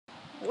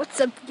What's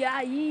up,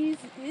 guys?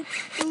 It's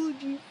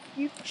Fuji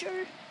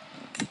Future,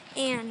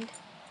 and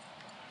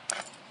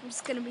I'm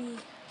just gonna be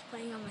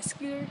playing on my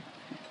scooter.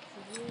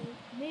 So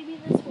maybe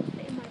this will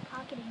fit in my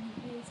pocket and you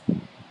guys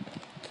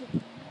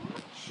can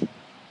watch.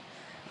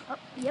 Oh,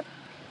 yep.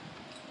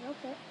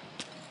 Okay.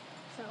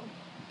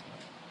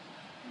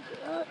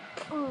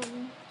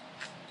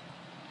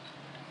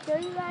 So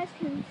you guys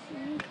can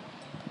see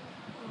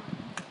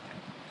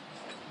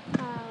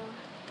how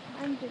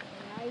I'm just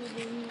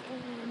riding,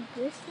 and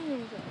this thing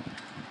is a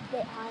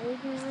bit higher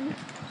than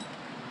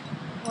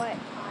what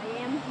I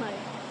am.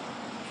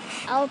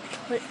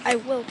 I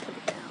will put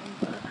it down,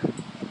 but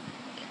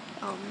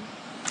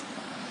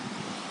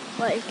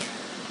like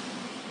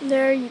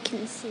there you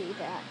can see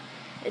that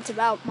it's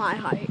about my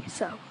height,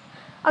 so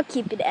I'll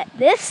keep it at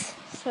this.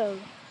 So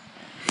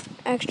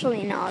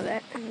actually, no,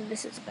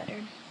 this is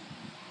better.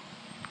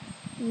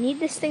 I need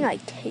this thing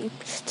like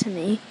taped to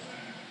me.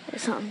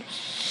 There's some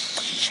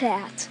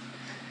chat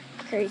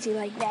crazy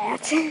like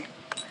that. Oh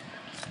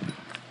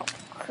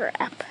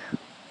crap.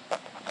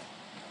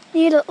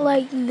 Need it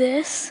like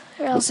this,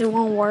 or else it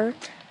won't work.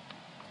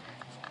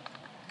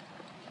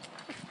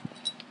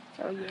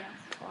 So yeah,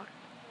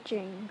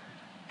 watching.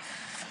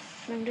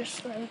 I'm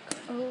just like,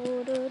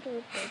 oh,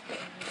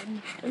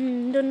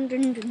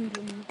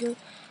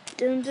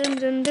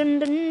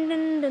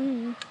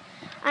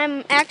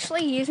 I'm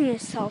actually using a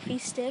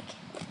selfie stick,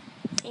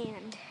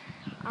 and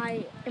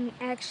I am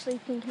actually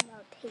thinking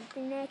about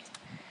taping it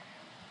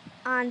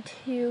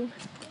onto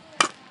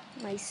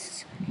my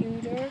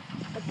scooter,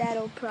 but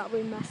that'll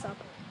probably mess up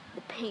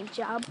the paint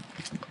job,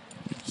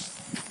 which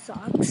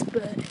sucks.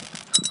 But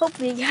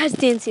hopefully you guys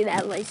didn't see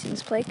that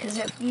license plate, because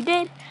if you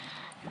did,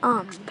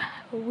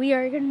 we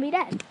are gonna be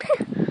dead.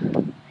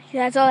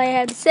 That's all I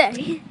have to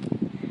say.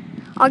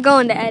 I'll go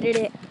in to edit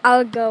it.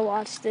 I'll go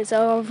watch this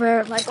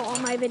over, like all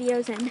my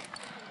videos, and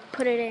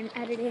put it in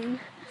editing,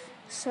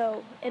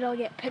 so it'll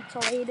get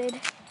pixelated.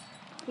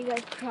 You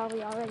guys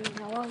probably already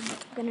know I'm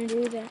gonna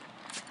do that.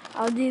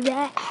 I'll do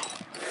that.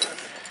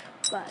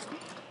 But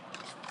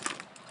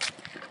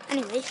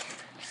anyway,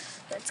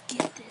 let's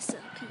get this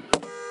up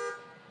here.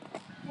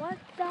 What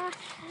the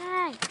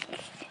heck?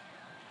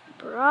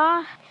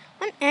 Bruh,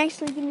 I'm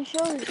actually gonna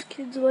show this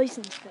kid's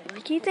license plate.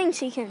 Like, he thinks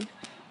he can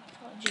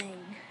do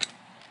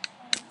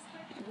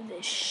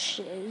this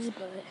shiz,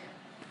 but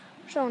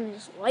I'm showing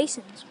his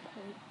license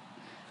plate,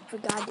 for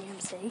goddamn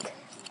sake.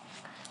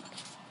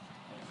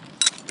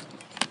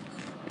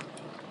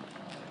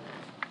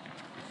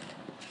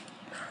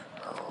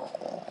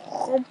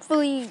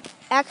 Hopefully,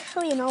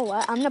 actually, you know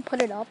what? I'm gonna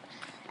put it up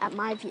at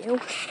my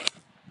view,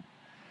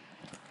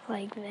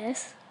 like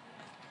this.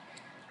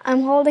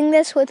 I'm holding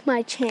this with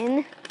my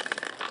chin,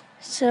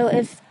 so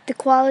if the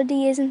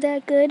quality isn't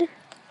that good,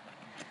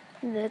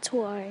 that's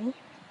why.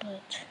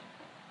 But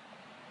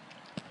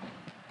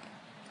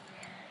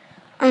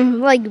I'm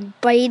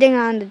like biting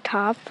on the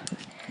top,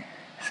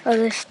 so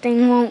this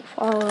thing won't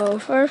fall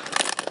over.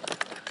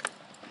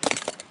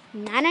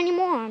 Not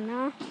anymore,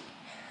 no.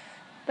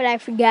 But I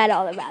forgot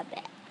all about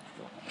that.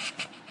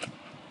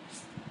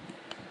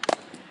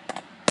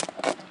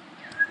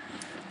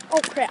 Oh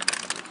crap.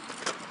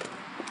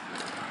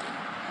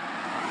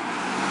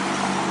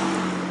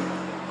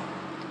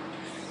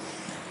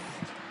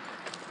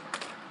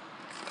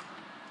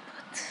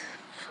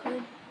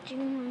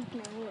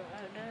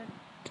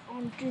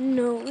 Don't you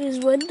know is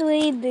what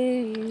we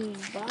do?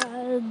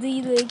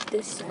 Body like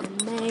the sun,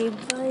 my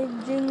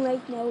budging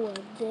like no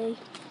other day.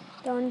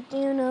 Don't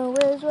you know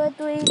is what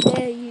we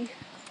do?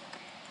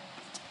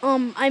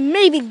 I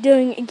may be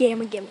doing a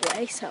gamma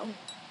giveaway, so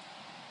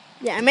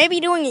yeah, I may be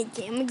doing a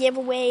gamma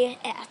giveaway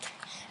at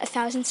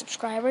 1,000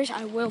 subscribers.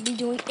 I will be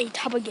doing a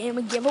Tubba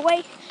Gamma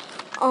giveaway.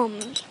 So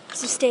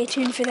stay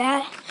tuned for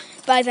that.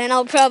 By then,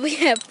 I'll probably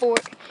have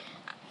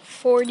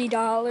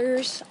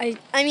 $40. I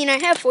mean, I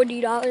have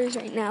 $40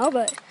 right now,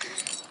 but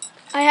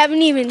I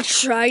haven't even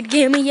tried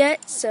Gamma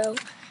yet, so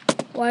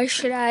why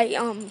should I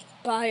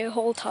buy a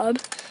whole tub?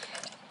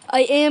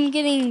 I am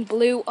getting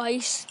Blue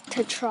Ice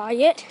to try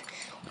it.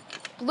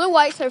 Blue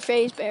Ice or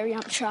Phase Berry,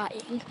 I'm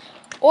trying,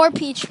 or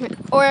Peach,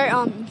 or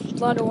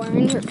Blood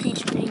Orange or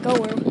Peach Mango,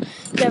 or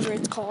whatever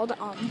it's called.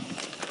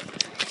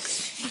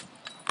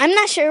 I'm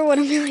not sure what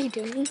I'm really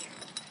doing,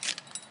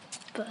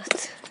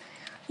 but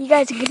you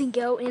guys are gonna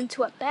go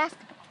into what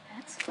basketball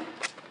that's.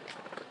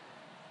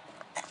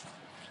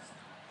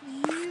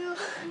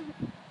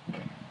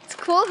 It's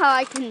cool how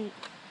I can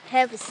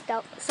have a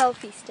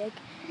selfie stick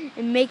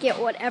and make it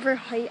whatever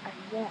height I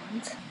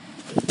want.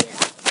 Yeah.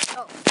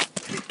 Oh.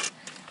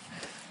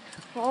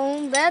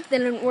 Well, that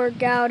didn't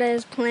work out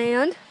as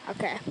planned.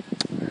 Okay.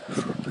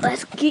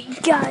 Let's get you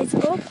guys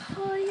up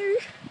higher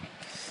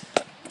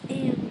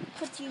and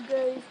put you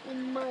guys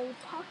in my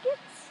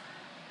pockets.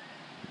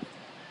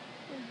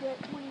 And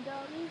get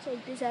 $20.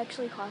 Like, this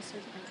actually costs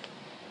us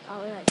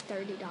probably like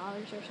 $30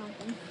 or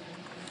something.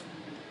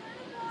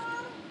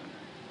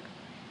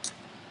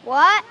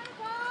 What?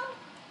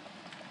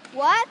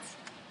 What?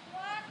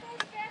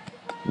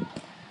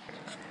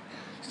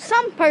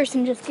 Some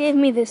person just gave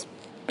me this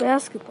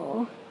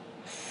basketball.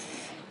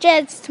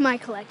 Adds to my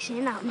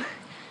collection. I'm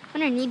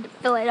gonna need to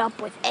fill it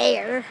up with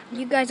air.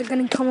 You guys are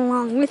gonna come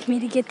along with me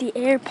to get the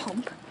air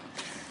pump.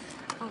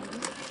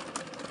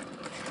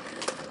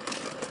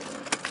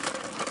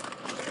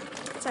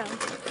 So,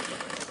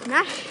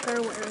 not sure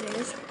where it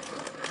is.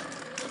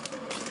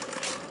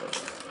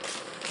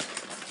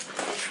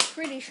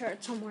 Pretty sure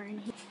it's somewhere in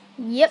here.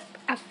 Yep,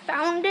 I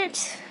found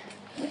it.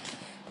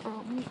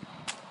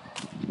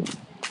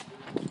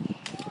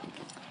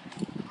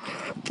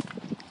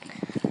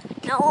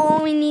 Now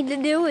all we need to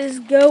do is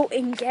go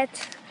and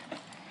get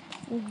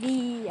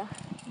the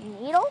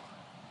needle,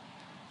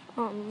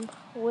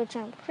 which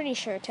I'm pretty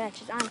sure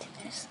attaches onto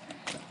this.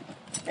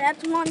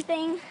 That's one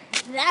thing.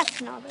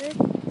 That's another.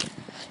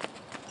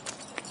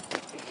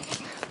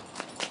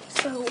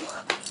 So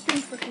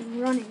I'm freaking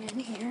running in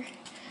here.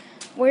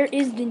 Where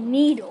is the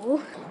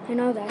needle? I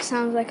know that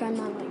sounds like I'm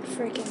on like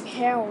freaking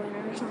heroin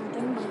or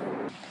something.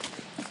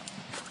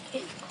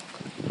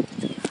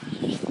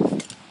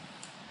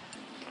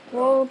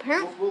 Well,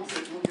 apparently.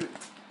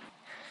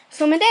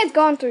 So my dad's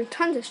gone through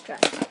tons of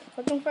stress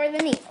looking for the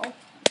needle.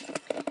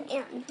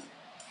 And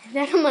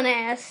then I'm gonna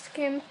ask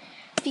him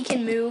if he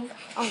can move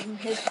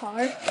his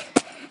car.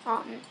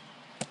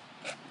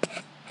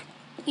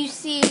 You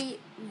see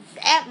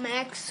that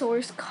Max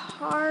Source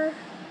car?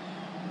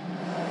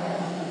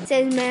 It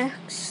says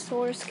Max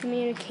Source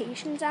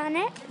Communications on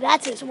it.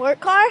 That's his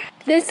work car.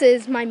 This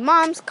is my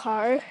mom's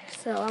car,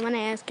 so I'm gonna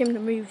ask him to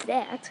move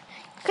that.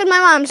 Because my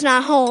mom's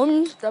not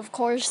home, of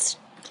course,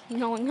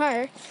 knowing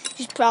her.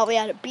 She's probably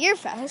at a beer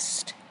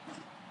fest.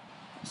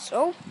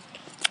 So,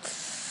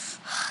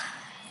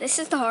 this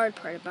is the hard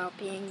part about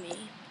being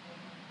me.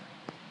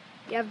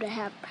 You have to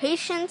have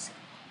patience,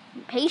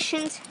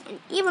 and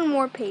even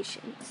more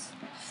patience.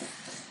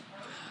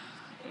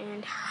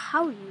 And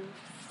how do you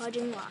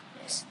fudging lock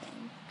this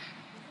thing?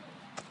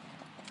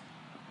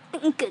 I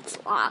think it's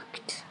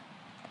locked.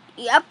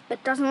 Yep,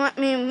 it doesn't let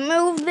me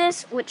move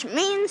this, which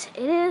means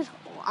it is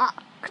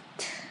locked.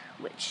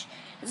 Which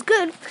is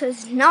good,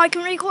 because now I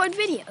can record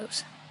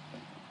videos.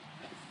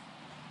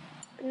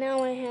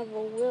 Now I have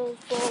a Wills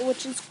ball,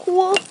 which is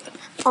cool.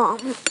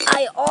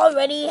 I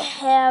already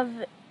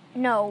have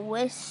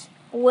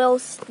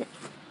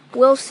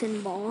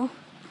Wilson ball,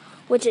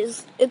 which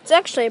is, it's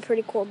actually a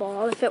pretty cool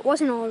ball. If it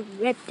wasn't all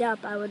ripped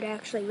up, I would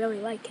actually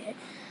really like it.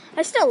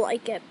 I still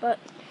like it, but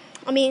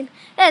I mean,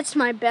 that's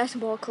my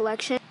basketball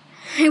collection.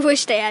 I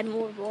wish they had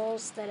more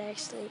balls that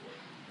actually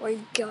were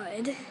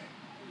good.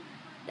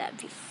 That'd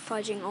be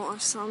fudging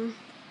awesome.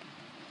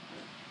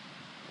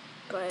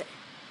 But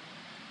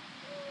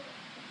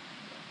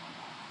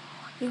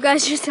you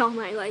guys just saw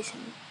my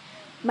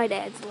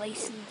dad's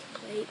license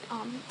plate.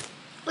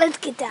 Let's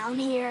get down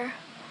here.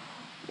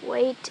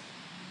 Wait,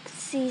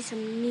 see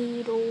some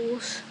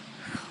needles.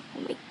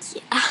 Oh my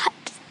god.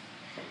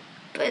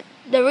 But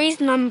the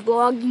reason I'm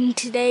vlogging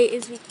today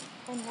is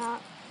because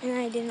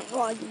I didn't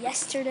vlog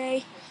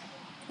yesterday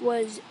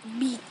was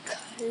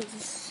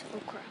because,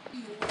 oh crap.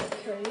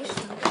 Okay,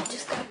 so I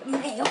just got the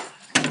mail.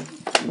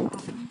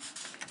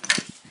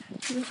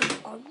 She's an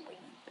ugly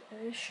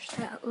bitch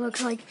that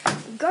looks like a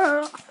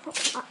girl.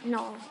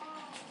 No,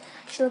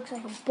 she looks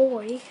like a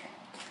boy.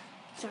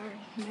 It's our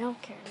mail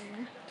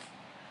carrier.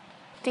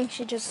 I think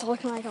she just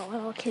looking like a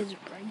little kid's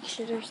brake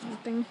shit or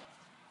something.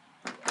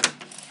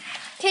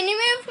 Can you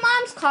move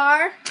Mom's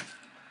car?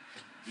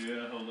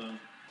 Yeah, hold on.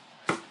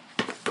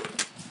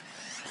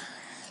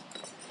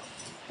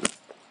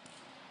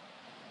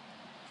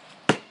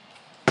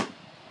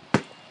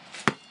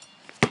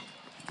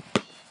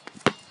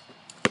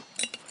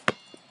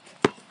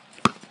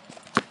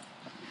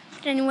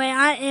 Anyway,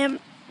 I am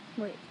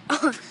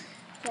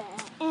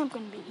gonna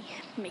be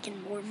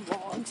making more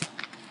vlogs.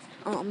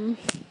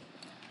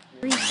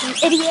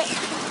 Idiot.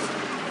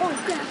 Oh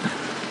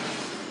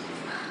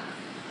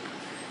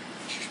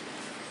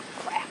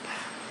crap.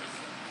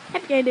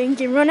 Happy I didn't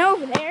get run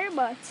over there,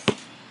 but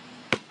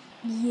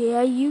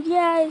yeah, you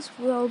guys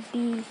will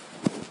be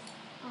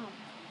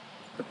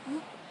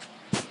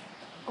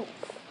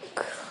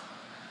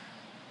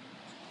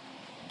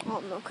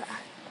okay.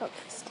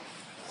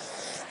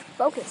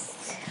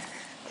 Focused.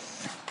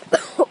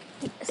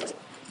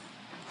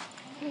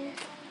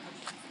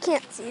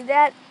 Can't see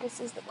that. This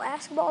is the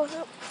basketball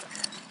hoop.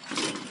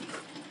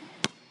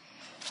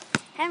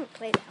 Haven't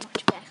played that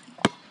much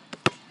basketball,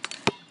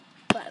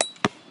 but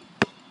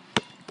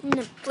I'm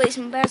gonna play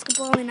some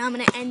basketball and I'm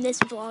gonna end this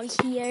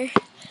vlog here.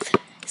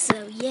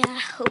 So yeah,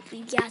 hope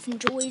you guys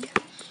enjoyed.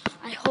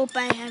 I hope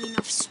I have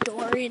enough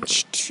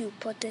storage to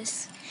put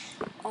this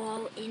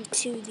all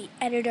into the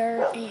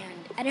editor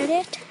and edit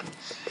it.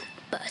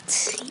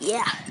 But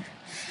yeah,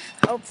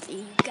 hopefully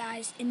you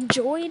guys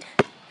enjoyed.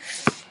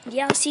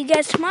 Yeah, I'll see you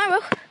guys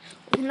tomorrow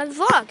with another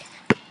vlog.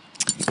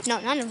 No,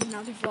 not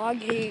another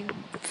vlog.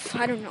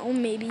 I don't know,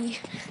 maybe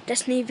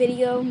Destiny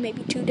video,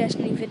 maybe 2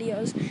 Destiny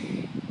videos.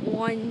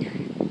 1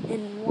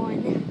 in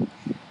 1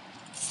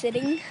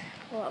 sitting.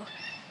 Well,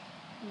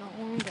 not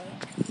one, but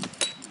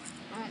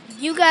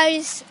you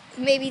guys,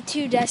 maybe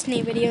 2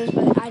 Destiny videos,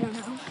 but I don't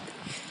know.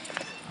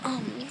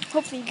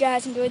 hopefully you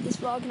guys enjoyed this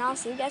vlog, and I'll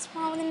see you guys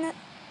tomorrow in the...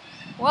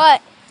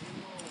 What?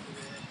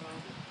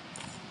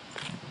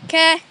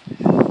 Okay.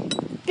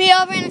 Be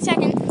over in a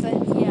second. But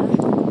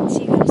yeah,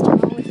 see you guys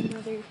tomorrow with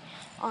another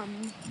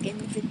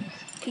gaming video.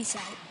 Peace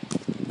out.